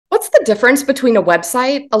the difference between a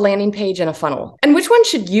website, a landing page, and a funnel? And which one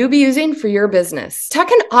should you be using for your business? Tech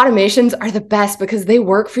and automations are the best because they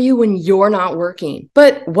work for you when you're not working.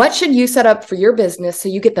 But what should you set up for your business so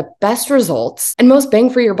you get the best results and most bang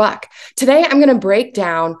for your buck? Today, I'm going to break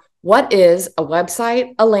down what is a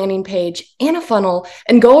website, a landing page, and a funnel,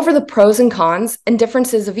 and go over the pros and cons and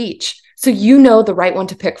differences of each so you know the right one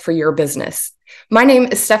to pick for your business. My name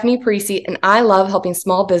is Stephanie Parisi, and I love helping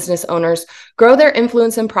small business owners grow their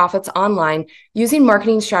influence and profits online using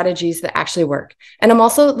marketing strategies that actually work. And I'm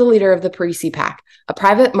also the leader of the Parisi Pack, a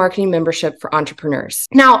private marketing membership for entrepreneurs.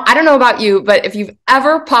 Now, I don't know about you, but if you've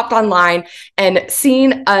ever popped online and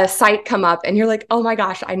seen a site come up and you're like, oh my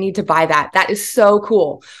gosh, I need to buy that. That is so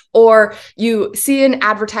cool. Or you see an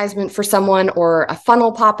advertisement for someone or a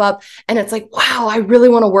funnel pop up and it's like, wow, I really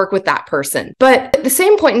want to work with that person. But at the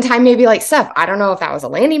same point in time, maybe like, Steph, I don't know if that was a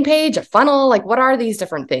landing page, a funnel, like what are these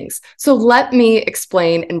different things? So let me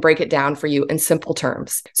explain and break it down for you in simple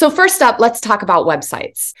terms. So first up, let's talk about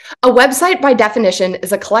websites. A website by definition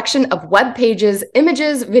is a collection of web pages,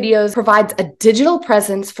 images, videos, provides a digital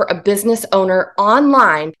presence for a business owner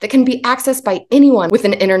online that can be accessed by anyone with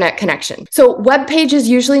an internet connection. So web pages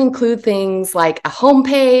usually include things like a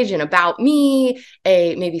homepage, an about me,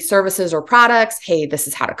 maybe services or products. Hey, this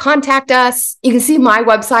is how to contact us. You can see my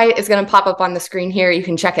website is going to pop up on the screen here. You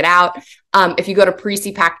can check it out. If you go to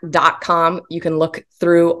parisipack.com, you can look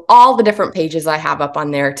through all the different pages I have up on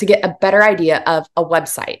there to get a better idea of a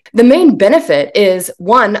website. The main benefit is,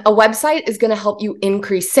 one, a website is going to help you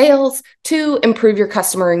increase sales, two, improve your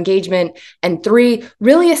customer engagement, and three,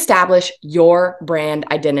 really establish your brand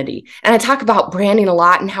identity. And I talk about branding a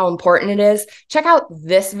lot and how important it is. Check out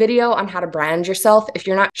this video on how to brand yourself if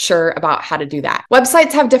you're not sure about how to do that.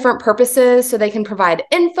 Websites have different purposes, so they can provide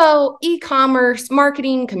info, e-commerce,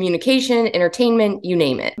 marketing, communication, entertainment, you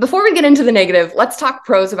name it. Before we get into the negative, let's talk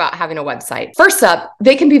pros about having a website. First up,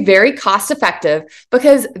 they can be very cost effective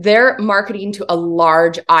because they're marketing to a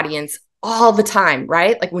large audience all the time,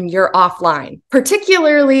 right? Like when you're offline,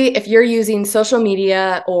 particularly if you're using social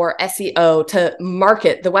media or SEO to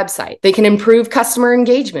market the website. They can improve customer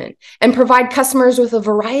engagement and provide customers with a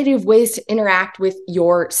variety of ways to interact with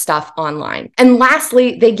your stuff online. And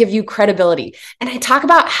lastly, they give you credibility. And I talk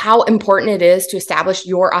about how important it is to establish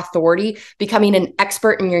your authority, becoming an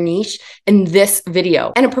expert in your niche in this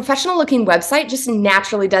video. And a professional looking website just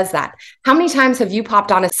naturally does that. How many times have you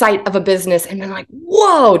popped on a site of a business and been like,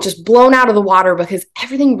 whoa, just blown out of the water because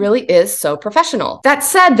everything really is so professional? That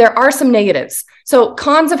said, there are some negatives. So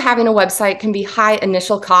cons of having a website can be high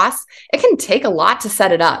initial costs. It can take a lot to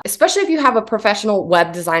set it up, especially if you have a professional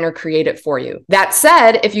web designer create it for you. That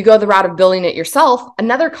said, if you go the route of building it yourself,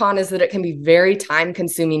 another con is that it can be very time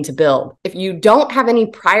consuming to build. If you don't have any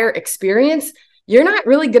prior experience, you're not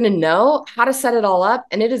really going to know how to set it all up,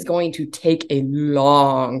 and it is going to take a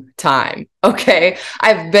long time. Okay,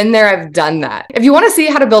 I've been there, I've done that. If you want to see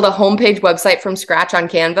how to build a homepage website from scratch on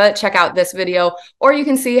Canva, check out this video, or you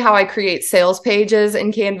can see how I create sales pages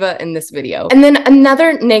in Canva in this video. And then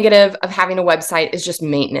another negative of having a website is just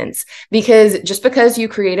maintenance, because just because you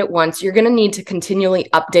create it once, you're going to need to continually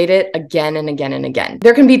update it again and again and again.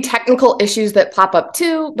 There can be technical issues that pop up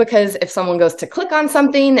too, because if someone goes to click on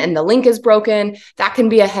something and the link is broken, that can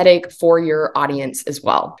be a headache for your audience as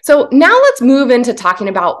well. So now let's move into talking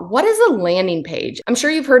about what is a landing page. I'm sure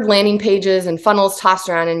you've heard landing pages and funnels tossed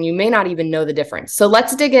around and you may not even know the difference. So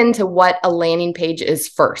let's dig into what a landing page is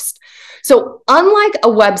first. So unlike a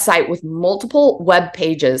website with multiple web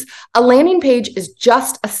pages, a landing page is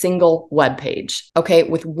just a single web page, okay,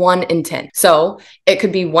 with one intent. So it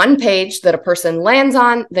could be one page that a person lands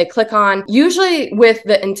on, they click on, usually with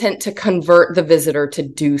the intent to convert the visitor to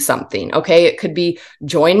do something, okay? It could be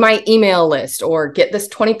join my email list or get this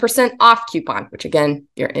 20% off coupon, which again,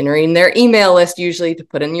 you're entering their email list usually to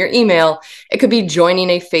put in your email. It could be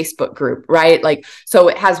joining a Facebook group, right? Like, so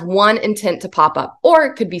it has one intent to pop up, or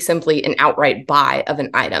it could be simply an outright buy of an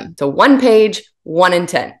item. So one page, one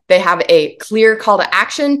intent. They have a clear call to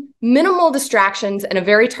action, minimal distractions, and a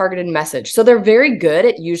very targeted message. So they're very good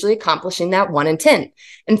at usually accomplishing that one intent.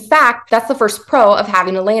 In fact, that's the first pro of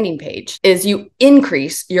having a landing page, is you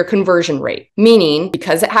increase your conversion rate, meaning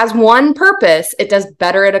because it has one purpose, it does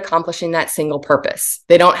better at accomplishing that single purpose.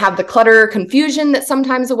 They don't have the clutter or confusion that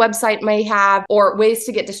sometimes a website may have, or ways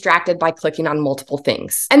to get distracted by clicking on multiple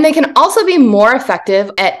things. And they can also be more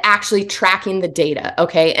effective at actually tracking the data,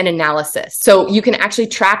 okay, and analysis. So you you can actually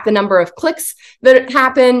track the number of clicks that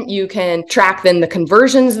happen. You can track then the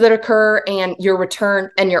conversions that occur and your return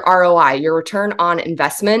and your ROI, your return on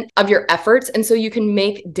investment of your efforts. And so you can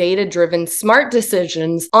make data-driven, smart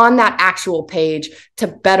decisions on that actual page to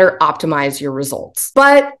better optimize your results.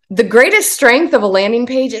 But the greatest strength of a landing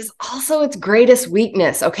page is also its greatest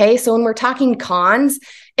weakness, okay? So when we're talking cons,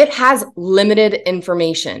 it has limited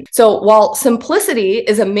information. So while simplicity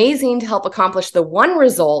is amazing to help accomplish the one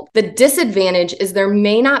result, the disadvantage is there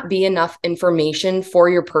may not be enough information for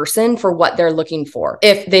your person for what they're looking for.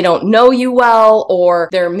 If they don't know you well, or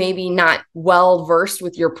they're maybe not well versed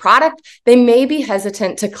with your product, they may be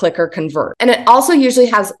hesitant to click or convert. And it also usually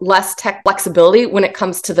has less tech flexibility when it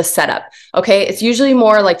comes to the setup, okay? It's usually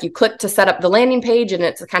more like you click to set up the landing page and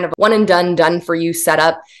it's a kind of one and done for you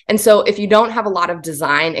setup. And so if you don't have a lot of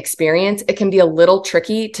design experience, it can be a little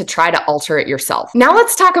tricky to try to alter it yourself. Now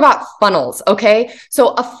let's talk about funnels, okay? So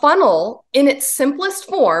a funnel in its simplest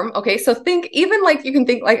form, okay? So think even like you can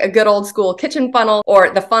think like a good old school kitchen funnel,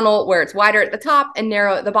 or the funnel where it's wider at the top and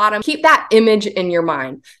narrow at the bottom. Keep that image in your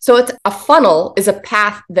mind. So it's a funnel is a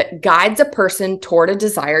path that guides a person toward a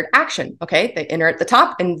desired action, okay? They enter at the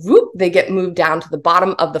top and whoop, they get moved down to the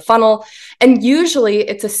bottom of the funnel. And usually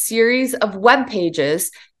it's a series of web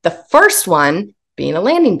pages. The first one being a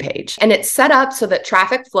landing page. And it's set up so that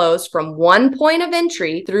traffic flows from one point of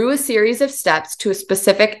entry through a series of steps to a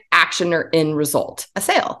specific action or end result, a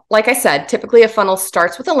sale. Like I said, typically a funnel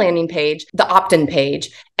starts with a landing page, the opt-in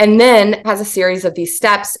page, and then has a series of these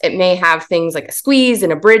steps. It may have things like a squeeze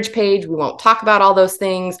and a bridge page. We won't talk about all those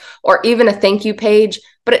things, or even a thank you page,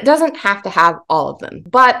 but it doesn't have to have all of them.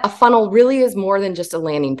 But a funnel really is more than just a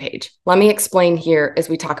landing page. Let me explain here as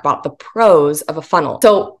we talk about the pros of a funnel.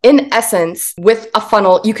 So in essence, with a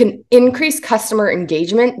funnel, you can increase customer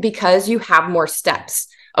engagement because you have more steps.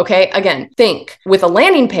 Okay, again, think with a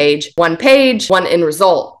landing page, one end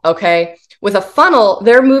result, okay? With a funnel,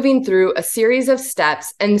 they're moving through a series of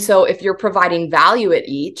steps. And so if you're providing value at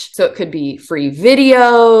each, so it could be free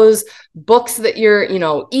videos, books that you're,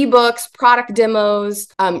 ebooks, product demos,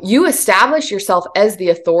 you establish yourself as the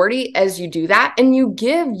authority as you do that. And you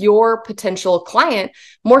give your potential client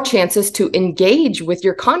more chances to engage with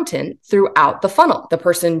your content throughout the funnel. The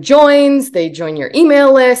person joins, they join your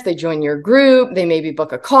email list, they join your group, they maybe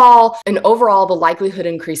book a call, and overall the likelihood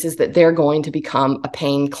increases that they're going to become a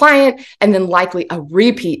paying client and then likely a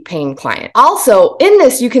repeat paying client. Also, in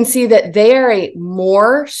this, you can see that they are a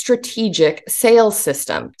more strategic sales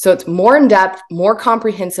system. So it's more in-depth, more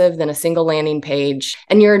comprehensive than a single landing page,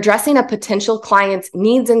 and you're addressing a potential client's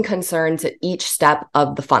needs and concerns at each step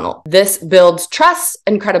of the funnel. This builds trust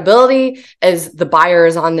and credibility as the buyer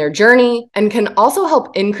is on their journey, and can also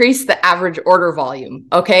help increase the average order volume,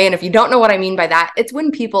 okay? And if you don't know what I mean by that, it's when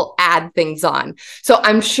people add things on. So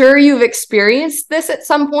I'm sure you've experienced this at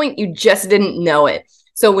some point, you just didn't know it.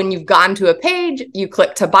 So when you've gone to a page, you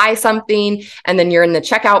click to buy something, and then you're in the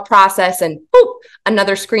checkout process and boop,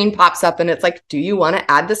 another screen pops up and it's like, do you want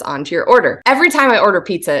to add this onto your order? Every time I order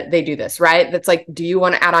pizza, they do this, right? That's like, do you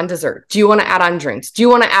want to add on dessert? Do you want to add on drinks? Do you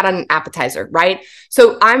want to add on an appetizer, right?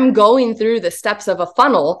 So I'm going through the steps of a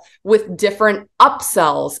funnel with different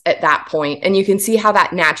upsells at that point, and you can see how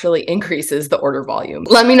that naturally increases the order volume.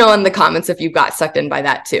 Let me know in the comments if you got sucked in by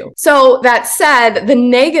that too. So that said, the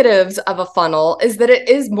negatives of a funnel is that it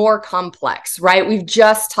is more complex, right? We've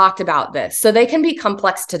just talked about this. So they can be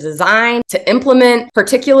complex to design, to implement,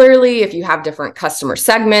 particularly if you have different customer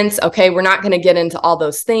segments. Okay, we're not going to get into all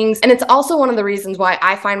those things. And it's also one of the reasons why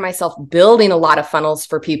I find myself building a lot of funnels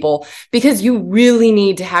for people, because you really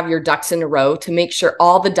need to have your ducks in a row to make sure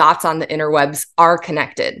all the dots on the interwebs are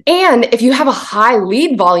connected. And if you have a high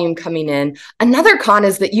lead volume coming in, another con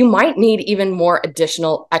is that you might need even more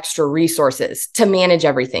additional extra resources to manage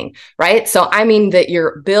everything, right? So I mean that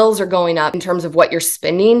your bills are going up in terms of what you're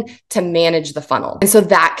spending to manage the funnel. And so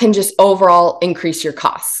that can just overall increase your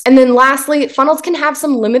costs. And then lastly, funnels can have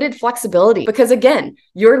some limited flexibility because again,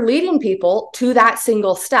 you're leading people to that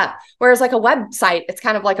single step. Whereas like a website, it's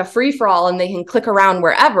kind of like a free-for-all and they can click around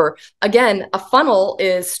wherever. Again, a funnel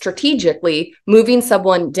is strategically moving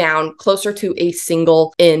someone down closer to a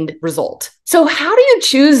single end result. So how do you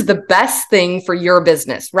choose the best thing for your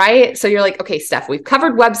business, right? So you're like, okay, Steph, we've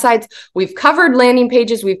covered websites, we've covered landing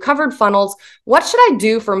pages, we've covered funnels. What should I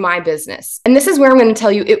do for my business? And this is where I'm going to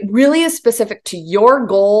tell you, it really is specific to your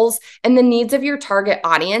goals and the needs of your target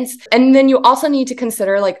audience. And then you also need to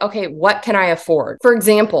consider like, okay, what can I afford? For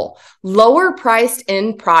example, lower priced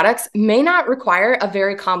end products may not require a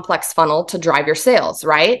very complex funnel to drive your sales,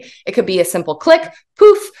 right? It could be a simple click,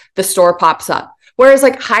 poof, the store pops up. Whereas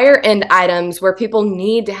like higher end items where people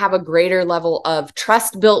need to have a greater level of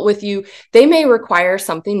trust built with you, they may require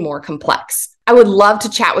something more complex. I would love to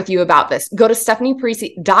chat with you about this. Go to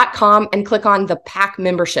stephanieparisi.com and click on the pack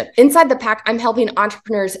membership. Inside the pack, I'm helping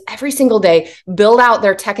entrepreneurs every single day build out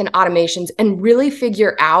their tech and automations and really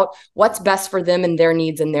figure out what's best for them and their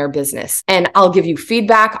needs in their business. And I'll give you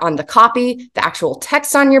feedback on the copy, the actual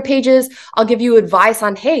text on your pages. I'll give you advice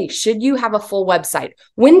on, hey, should you have a full website?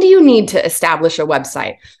 When do you need to establish a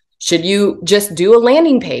website? Should you just do a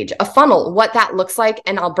landing page, a funnel, what that looks like,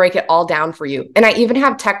 and I'll break it all down for you. And I even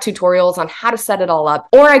have tech tutorials on how to set it all up,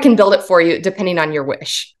 or I can build it for you depending on your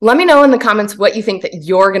wish. Let me know in the comments what you think that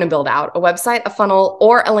you're going to build out, a website, a funnel,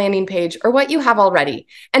 or a landing page, or what you have already.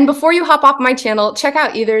 And before you hop off my channel, check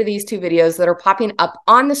out either of these 2 videos that are popping up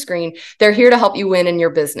on the screen. They're here to help you win in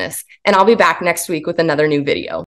your business. And I'll be back next week with another new video.